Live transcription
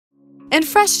In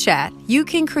Freshchat, you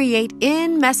can create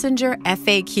in-Messenger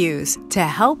FAQs to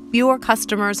help your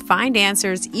customers find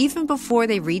answers even before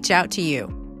they reach out to you.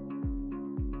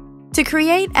 To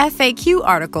create FAQ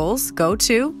articles, go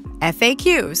to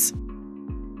FAQs.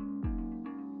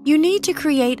 You need to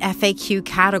create FAQ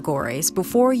categories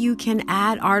before you can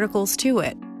add articles to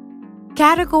it.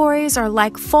 Categories are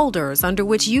like folders under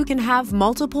which you can have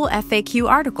multiple FAQ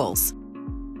articles.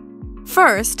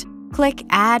 First, click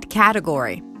Add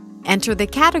Category. Enter the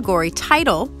category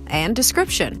title and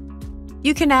description.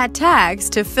 You can add tags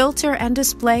to filter and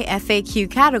display FAQ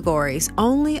categories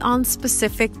only on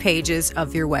specific pages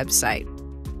of your website.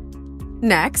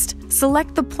 Next,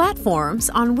 select the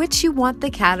platforms on which you want the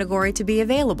category to be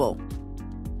available.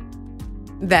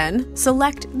 Then,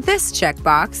 select this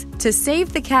checkbox to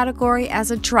save the category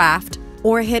as a draft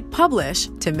or hit Publish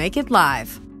to make it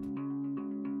live.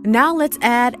 Now let's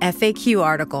add FAQ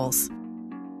articles.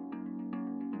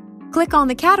 Click on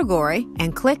the category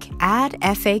and click Add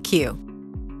FAQ.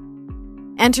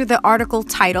 Enter the article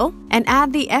title and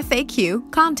add the FAQ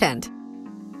content.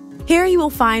 Here you will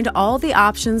find all the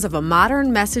options of a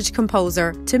modern message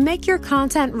composer to make your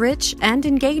content rich and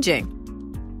engaging.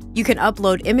 You can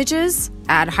upload images,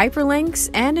 add hyperlinks,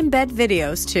 and embed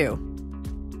videos too.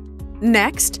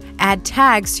 Next, add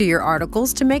tags to your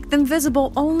articles to make them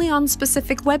visible only on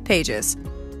specific web pages.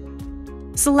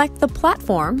 Select the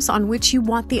platforms on which you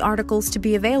want the articles to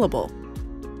be available.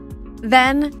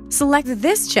 Then, select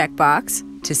this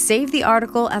checkbox to save the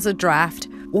article as a draft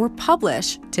or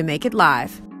publish to make it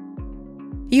live.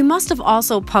 You must have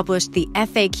also published the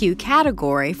FAQ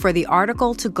category for the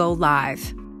article to go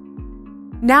live.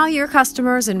 Now your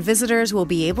customers and visitors will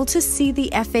be able to see the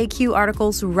FAQ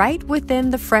articles right within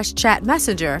the Freshchat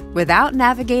Messenger without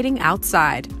navigating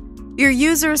outside. Your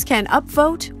users can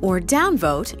upvote or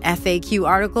downvote FAQ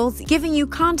articles, giving you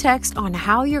context on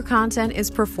how your content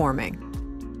is performing.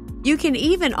 You can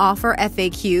even offer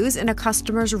FAQs in a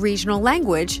customer's regional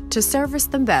language to service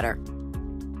them better.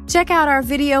 Check out our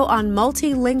video on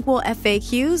multilingual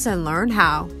FAQs and learn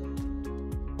how.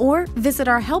 Or visit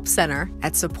our Help Center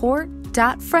at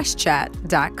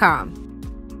support.freshchat.com.